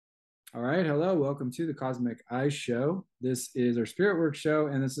All right, hello, welcome to the Cosmic Eyes Show. This is our Spirit Work show,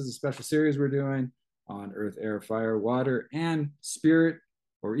 and this is a special series we're doing on Earth, Air, Fire, Water, and Spirit,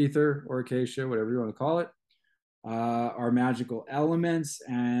 or Ether, or Acacia, whatever you want to call it. Our magical elements,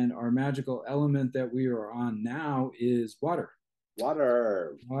 and our magical element that we are on now is water.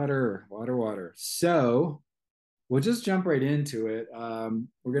 Water. Water, water, water. So we'll just jump right into it.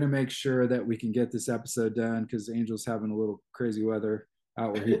 We're going to make sure that we can get this episode done because Angel's having a little crazy weather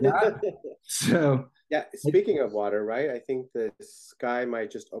out where he's at. So, Yeah, speaking of water, right? I think the sky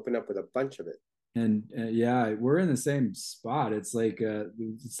might just open up with a bunch of it. and yeah, we're in the same spot. It's like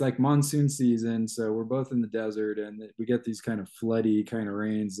monsoon season, so we're both in the desert, and we get these kind of floody kind of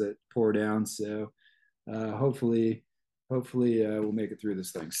rains that pour down. So, hopefully, we'll make it through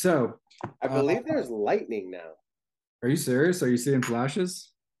this thing. So, I uh, believe there's lightning now. are you serious? Are you seeing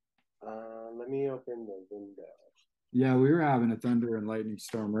flashes? Let me open the window. Yeah, we were having a thunder and lightning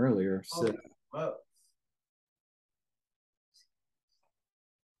storm earlier. So, Oh, whoa.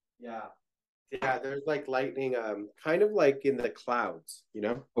 Yeah. Yeah, there's like lightning, kind of like in the clouds, you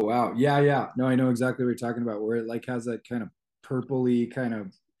know? oh wow, yeah, yeah. No, I know exactly what you're talking about. Where it like has that kind of purpley, kind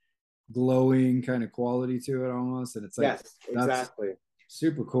of glowing kind of quality to it almost, and it's like Yes, that's exactly.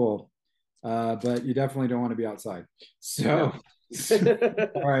 super cool. But you definitely don't want to be outside. So, No.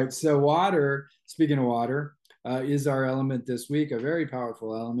 all right. So, water. Speaking of water, is our element this week. A very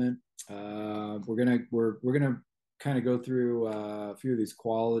powerful element. We're gonna kind of go through a few of these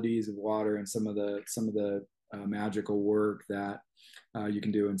qualities of water and some of the magical work that you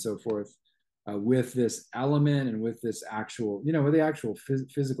can do and so forth. With this element and with this actual, with the actual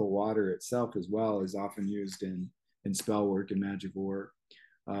physical water itself as well is often used in spell work and magical work,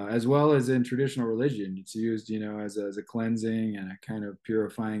 as well as in traditional religion. It's used, as a cleansing and a kind of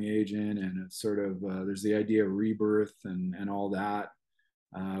purifying agent, and it's sort of there's the idea of rebirth and all that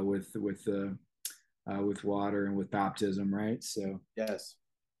with water and with baptism, right? So, Yes.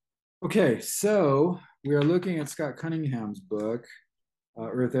 okay, so we are looking at Scott Cunningham's book,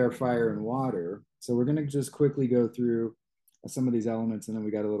 Earth, Air, Fire, and Water. So we're going to just quickly go through some of these elements, and then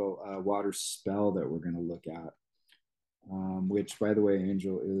we got a little water spell that we're going to look at, which, by the way,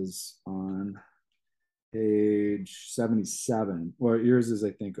 Angel, is on page 77. Well, yours is,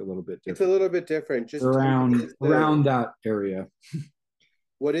 I think, a little bit It's a different. little bit different. Just tell me Around that area.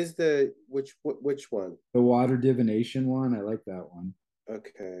 which one? The water divination one, I like that one.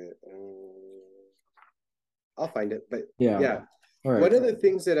 Okay. I'll find it. But Yeah. yeah, All right. one of the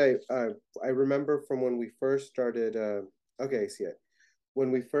things that I remember from when we first started. Okay, I see it.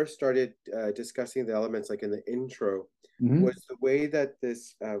 When we first started discussing the elements, like in the intro, Mhm. was the way that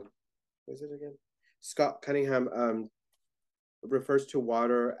this what is it again? Scott Cunningham refers to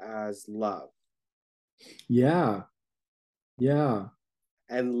water as love, Yeah. Yeah.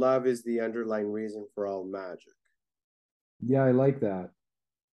 and love is the underlying reason for all magic. Yeah. I like that.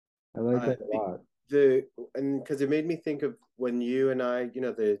 I like Uh, that a lot. the and because it made me think of when you and I,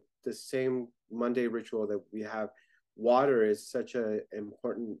 the same Monday ritual that we have. Water is such a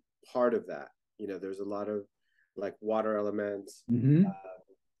important part of that. There's a lot of like water elements. Hmm.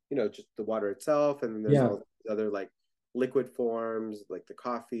 Just the water itself, and then there's Yeah. all these other like liquid forms, like the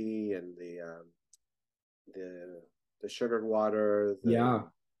coffee and the the sugared water, the Yeah.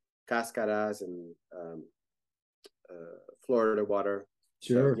 cascaras, and Florida water.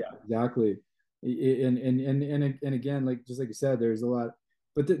 So Sure, yeah, exactly. And again, like just like you said, there's a lot,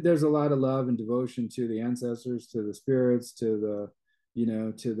 but there's a lot of love and devotion to the ancestors, to the spirits, to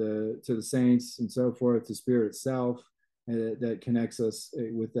the saints and so forth, to spirit itself, that connects us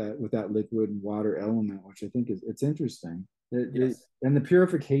with that liquid and water element, which I think it's interesting. yes, And the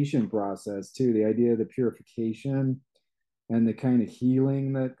purification process too, the idea of the purification and the kind of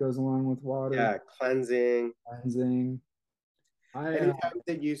healing that goes along with water yeah, cleansing. cleansing. I Anytime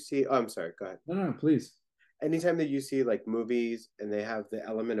that you see, oh, I'm sorry, go ahead. No, no, please. Anytime that you see like movies and they have the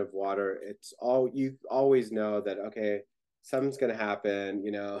element of water, it's all you always know that okay, something's gonna happen.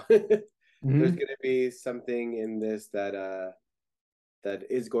 There's Hmm. gonna be something in this that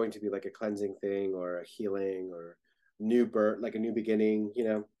is going to be like a cleansing thing or a healing or new birth, like a new beginning.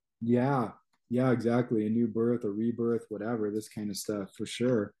 Yeah, yeah, exactly. A new birth, a rebirth, whatever, this kind of stuff for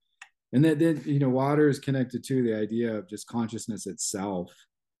sure. And then water is connected to the idea of just consciousness itself.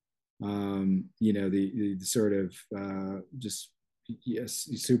 The sort of just yes,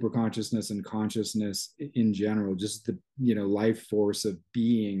 super consciousness and consciousness in general, just the life force of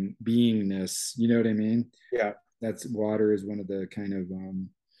beingness. You know what I mean? Yeah. That's water is one of the kind of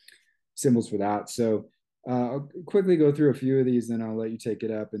symbols for that. So I'll quickly go through a few of these, then I'll let you take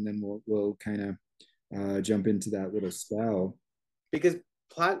it up, and then we'll kind of jump into that little spell. Because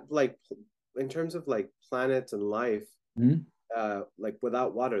like in terms of like planets and life, Mhm. like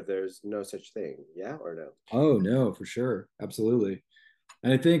without water, there's no such thing. Yeah or no? Oh no, for sure, absolutely.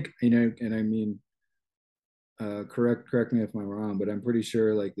 And I think, and I mean, correct me if I'm wrong, but I'm pretty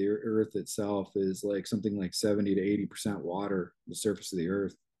sure like the Earth itself is like something like 70 to 80% water, the surface of the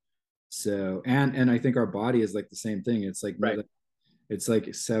Earth. So, and I think our body is like the same thing. It's like more Right. than it's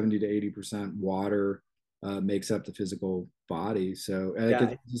like 70 to 80% water makes up the physical body. So, like, Yeah.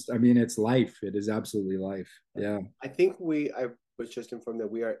 it's just, I mean, it's life. It is absolutely life. Yeah. I was just informed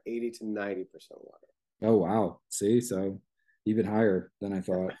that we are 80 to 90% Oh wow. See, so even higher than I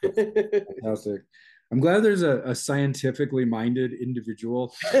thought. That's water. fantastic. I'm glad there's a scientifically minded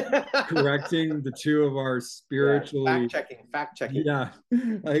individual correcting the two of our Yeah, spiritually, fact checking. yeah,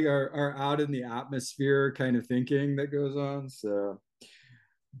 like our out in the atmosphere kind of thinking that goes on. So,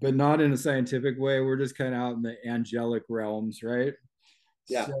 but not in a scientific way. We're just kind of out in the angelic realms, right?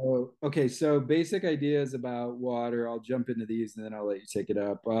 Yeah. So, okay, so basic ideas about water. I'll jump into these and then I'll let you take it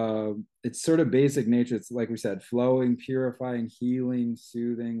up. It's sort of basic nature. It's like we said, flowing, purifying, healing,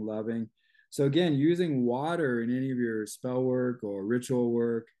 soothing, loving. So again, using water in any of your spell work or ritual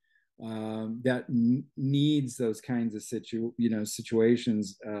work that needs those kinds of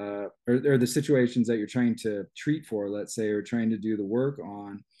situations, or the situations that you're trying to treat for, let's say, or trying to do the work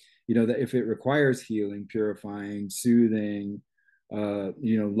on. That if it requires healing, purifying, soothing,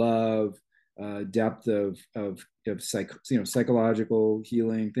 love, depth of psychological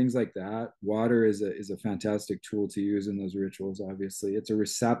healing, things like that. Water is a fantastic tool to use in those rituals. Obviously, it's a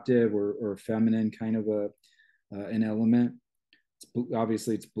receptive or feminine kind of an element.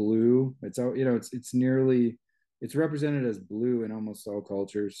 Obviously it's blue. It's represented as blue in almost all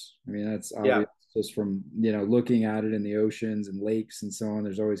cultures. I mean, that's Yeah. obvious just from looking at it in the oceans and lakes and so on.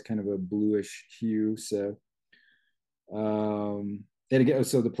 There's always kind of a bluish hue. So and again,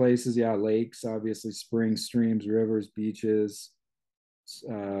 so the places, yeah, lakes, obviously, springs, streams, rivers, beaches.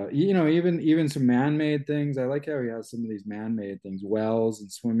 Even some man-made things. I like how he has some of these man-made things: wells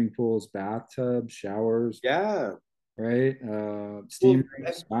and swimming pools, bathtubs, showers, Yeah. right? Steam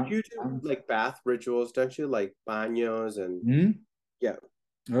Well, rooms, you do fountains. like bath rituals, don't you? Like baños and Mhm. yeah.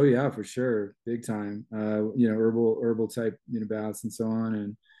 Oh yeah, for sure, big time. Herbal type, baths and so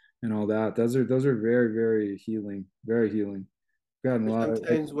on, and all that. Those are very, very healing, very healing. Gotten a Or lot of like,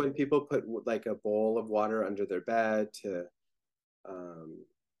 sometimes when people put like a bowl of water under their bed um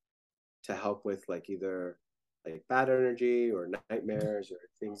to help with like either like bad energy or nightmares or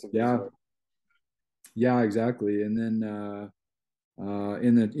things of the yeah, sort. yeah, exactly. And then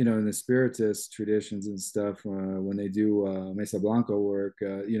in the spiritist traditions and stuff, when they do Mesa Blanco work,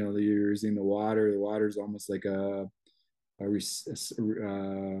 they're using the water. The water is almost like I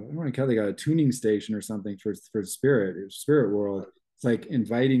don't want to call it, they got a tuning station or something for spirit world. It's like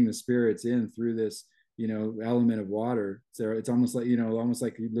inviting the spirits in through this element of water. So it's almost like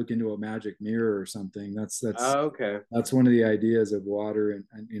you look into a magic mirror or something. That's Oh, okay. that's one of the ideas of water,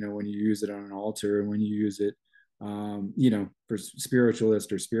 and when you use it on an altar and when you use it for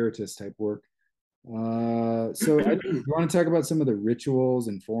spiritualist or spiritist type work. So you want to talk about some of the rituals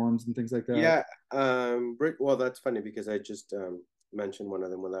and forms and things like that? Yeah, well, that's funny because I just mentioned one of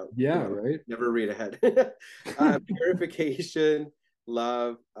them without, Yeah, right. never read ahead. Purification,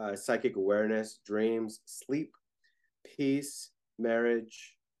 love, psychic awareness, dreams, sleep, peace,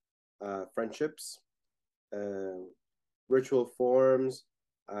 marriage, friendships, uh, ritual forms,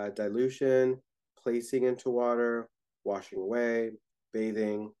 dilution, placing into water, washing away,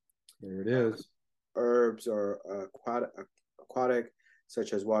 bathing, There it uh, is. herbs or aquatic,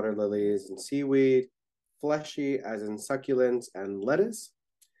 such as water lilies and seaweed, fleshy, as in succulents and lettuce,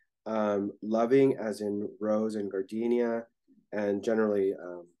 loving, as in rose and gardenia, and generally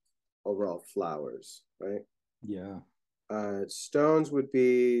overall flowers, right? Yeah. Stones would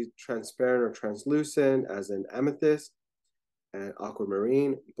be transparent or translucent, as in amethyst, and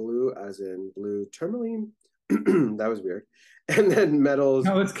aquamarine, blue, as in blue tourmaline. That was weird. And then metals.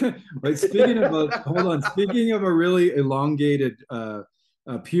 No, it's good. Like speaking of hold on. Speaking of a really elongated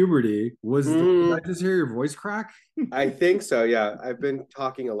puberty, did Mm, I just hear your voice crack? I think so. Yeah, I've been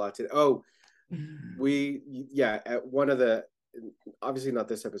talking a lot today. Oh, at one of the, obviously not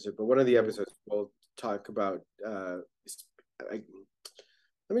this episode, but one of the Right. episodes we'll talk about. I,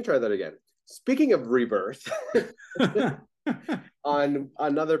 Let me try that again. Speaking of rebirth, on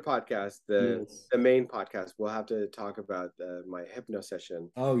another podcast, Yes. the main podcast, we'll have to talk about my hypno session.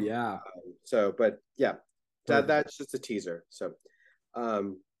 Oh yeah. But yeah, Perfect. that's just a teaser. So,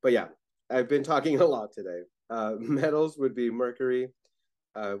 but yeah, I've been talking a lot today. Metals would be mercury,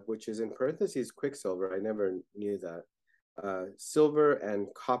 which is in parentheses quicksilver. I never knew that. silver and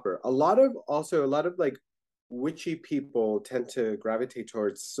copper. A lot of like witchy people tend to gravitate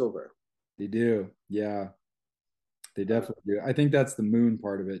towards silver. They do. Yeah, they Uh, definitely do. I think that's the moon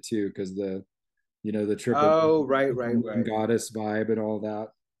part of it too, because the triple oh, right, right, moon right. goddess vibe and all that.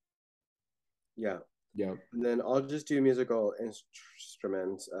 Yeah. Yep. And then I'll just do musical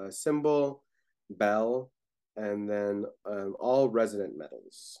instruments, cymbal, bell, and then all resonant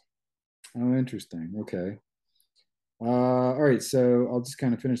metals. Oh, interesting. Okay. All right. So I'll just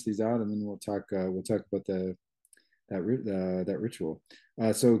kind of finish these out, and then we'll talk about that ritual.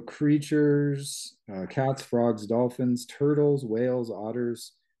 So creatures, cats, frogs, dolphins, turtles, whales,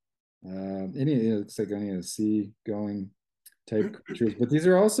 otters, it looks like any of the sea going type creatures. But these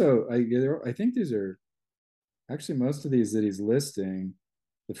are also, I think these are actually most of these that he's listing.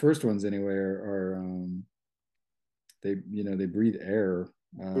 The first ones anyway are they breathe air,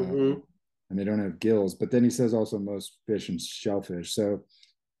 uh, Mm-hmm. and they don't have gills. But then he says also most fish and shellfish. So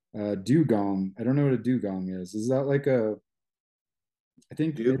dugong, I don't know what a dugong is. Is that like a I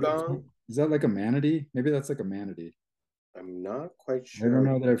think maybe Dugong? is that like a manatee? Maybe that's like a manatee. I'm not quite I don't sure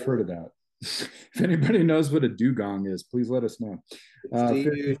know that I've heard either. of that. If anybody knows what a dugong is, please let us know.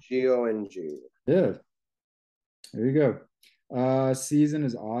 It's Dugong. Yeah, there you go. Season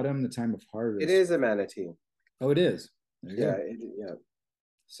is autumn, the time of It harvest. is a manatee. Oh, it is. There you Yeah, go. yeah.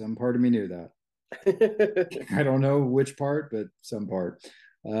 Some part of me knew that. I don't know which part, but some part.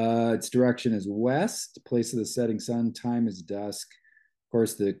 Its direction is west. Place of the setting sun. Time is dusk. Of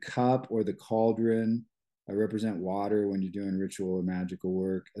course, the cup or the cauldron represent water when you're doing ritual or magical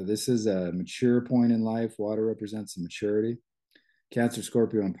work. This is a mature point in life. Water represents the maturity. Cancer,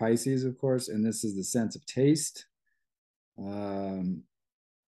 Scorpio, and Pisces, of course. And this is the sense of taste. Um,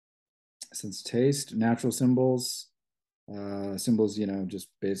 sense of taste, natural symbols, symbols, just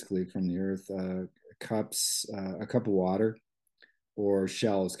basically from the earth. Cups, a cup of water, or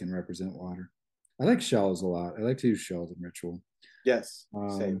shells can represent water. I like shells a lot. I like to use shells in ritual. Yes,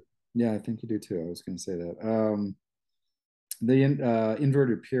 Um, same. yeah, I think you do too. I was going to say that. The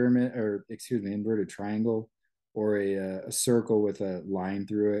inverted pyramid, or excuse me, inverted triangle, or a circle with a line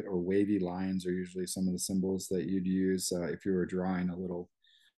through it, or wavy lines are usually some of the symbols that you'd use if you were drawing a little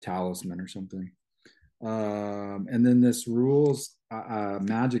talisman or something. And then this rules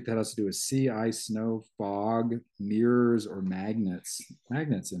magic that has to do with sea, ice, snow, fog, mirrors, or magnets.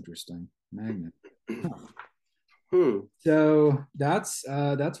 Magnets, interesting. Magnet. Huh. Hmm. So that's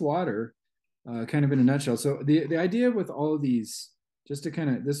water, kind of in a nutshell. So the idea with all of these, just to kind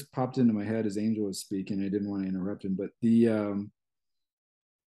of this popped into my head as Angel was speaking. I didn't want to interrupt him, but the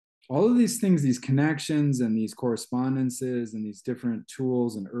all of these things, these connections and these correspondences and these different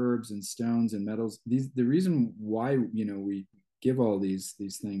tools and herbs and stones and metals, the reason why we give all these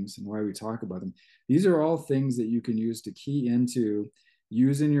things and why we talk about them, these are all things that you can use to key into,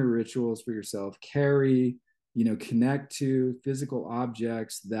 use in your rituals for yourself, carry, connect to physical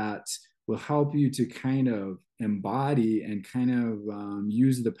objects that will help you to kind of embody and kind of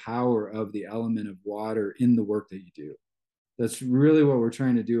use the power of the element of water in the work that you do. That's really what we're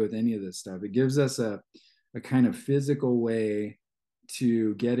trying to do with any of this stuff. It gives us a kind of physical way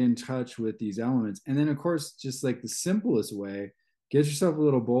to get in touch with these elements. And then, of course, just like the simplest way, get yourself a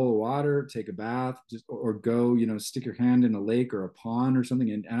little bowl of water, take a bath, just or go, stick your hand in a lake or a pond or something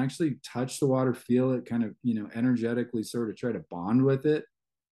and actually touch the water, feel it, kind of, energetically sort of try to bond with it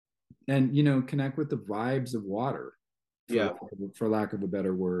and, connect with the vibes of water for Yeah. for lack of a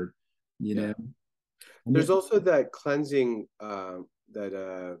better word, you Yeah. know. And There's then, also that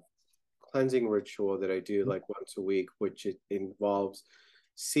that cleansing ritual that I do like once a week, which it involves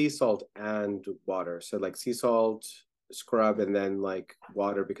sea salt and water. So like sea salt, scrub, and then like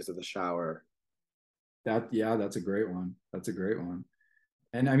water because of the shower. yeah, that's a great one. That's a great one.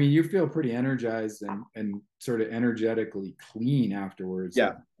 And I mean, you feel pretty energized and sort of energetically clean afterwards.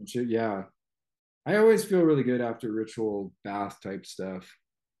 Yeah. Yeah. I always feel really good after ritual bath type stuff.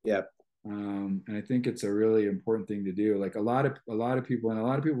 Yeah. And I think it's a really important thing to do. Like a lot of people, and a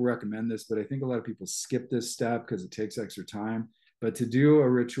lot of people recommend this, but I think a lot of people skip this step because it takes extra time. But to do a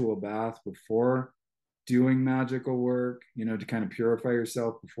ritual bath before doing magical work, to kind of purify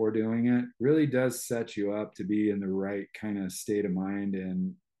yourself before doing it, really does set you up to be in the right kind of state of mind.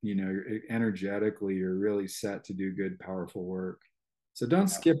 And, energetically, you're really set to do good, powerful work. So don't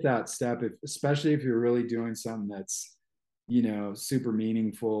skip that step, especially if you're really doing something that's, super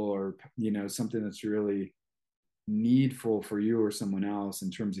meaningful or, something that's really needful for you or someone else in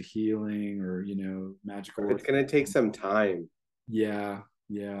terms of healing or, magical It's work. gonna take some time. Yeah,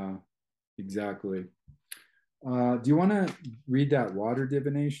 yeah, exactly. Do you want to read that water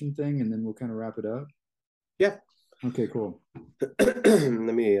divination thing and then we'll kind of wrap it up? Yeah. Okay, cool. Let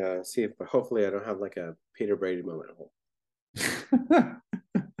me see if hopefully I don't have like a Peter Brady moment.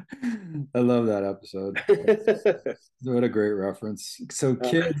 I love that episode. What a great reference. So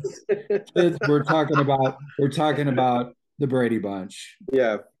kids, we're talking about the Brady Bunch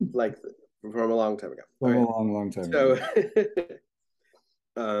Yeah, like from a long time ago. from Okay. a long, long time So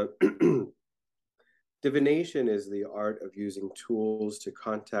ago. Divination is the art of using tools to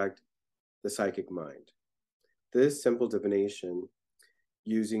contact the psychic mind. This simple divination,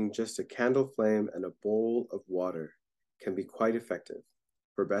 using just a candle flame and a bowl of water, can be quite effective.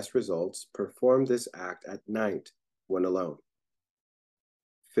 For best results, perform this act at night when alone.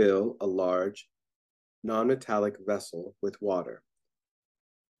 Fill a large, non-metallic vessel with water.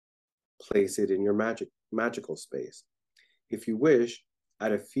 Place it in your magical space. If you wish,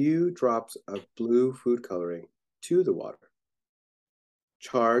 add a few drops of blue food coloring to the water.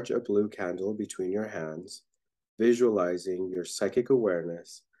 Charge a blue candle between your hands, visualizing your psychic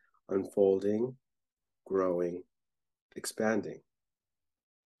awareness unfolding, growing, expanding.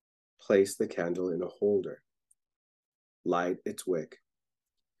 Place the candle in a holder. Light its wick.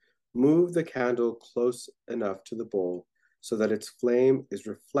 Move the candle close enough to the bowl so that its flame is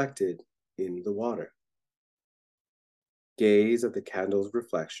reflected in the water. Gaze at the candle's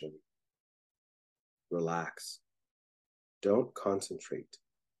reflection. Relax. Don't concentrate.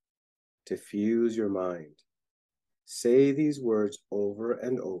 Diffuse your mind. Say these words over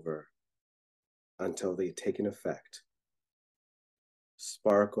and over until they take an effect.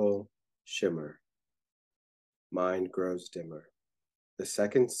 Sparkle, shimmer. Mind grows dimmer. The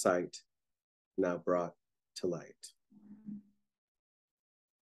second sight now brought to light.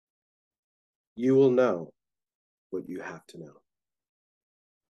 You will know what you have to know.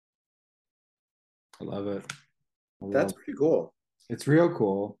 I love it. That's pretty cool. It's real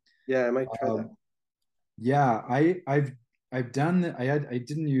cool. Yeah, I might try that. Yeah, I've done that. I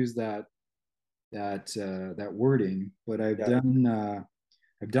didn't use that wording, but I've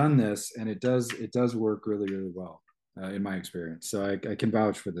done this, and it does work really, really well in my experience. So I can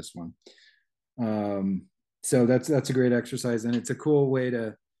vouch for this one. So that's a great exercise, and it's a cool way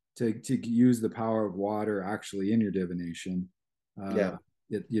to use the power of water actually in your divination.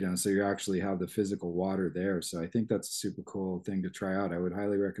 So you actually have the physical water there. So I think that's a super cool thing to try out. I would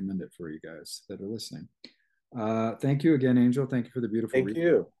highly recommend it for you guys that are listening. Thank you again, Angel. Thank you for the beautiful Thank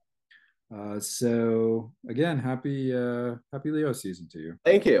you. So again, happy Leo season to you.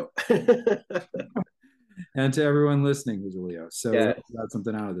 Thank you. And to everyone listening who's a Leo. So we got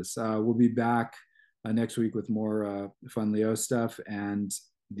something out of this. We'll be back next week with more fun Leo stuff. And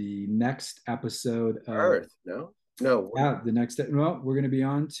the next episode of Earth, no. Yeah, the next well, we're going to be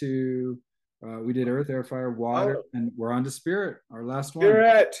on to we did Earth, Air, Fire, Water, and we're on to Spirit, our last one.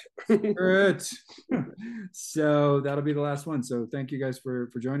 Spirit. So that'll be the last one. So thank you guys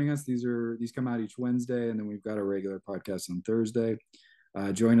for joining us. These come out each Wednesday, and then we've got a regular podcast on Thursday.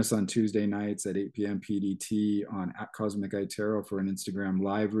 Join us on Tuesday nights at 8 p.m. PDT on @Cosmic Eye Tarot for an Instagram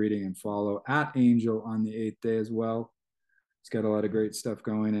live reading, and follow @Angel on the 8th day as well. It's got a lot of great stuff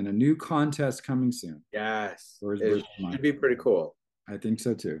going, and a new contest coming soon. Yes, it should be pretty cool. I think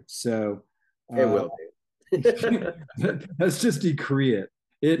so too. So it will be. Let's just decree it.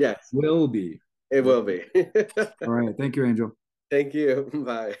 It will be. It will be. All right. Thank you, Angel. Thank you.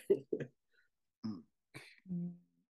 Bye.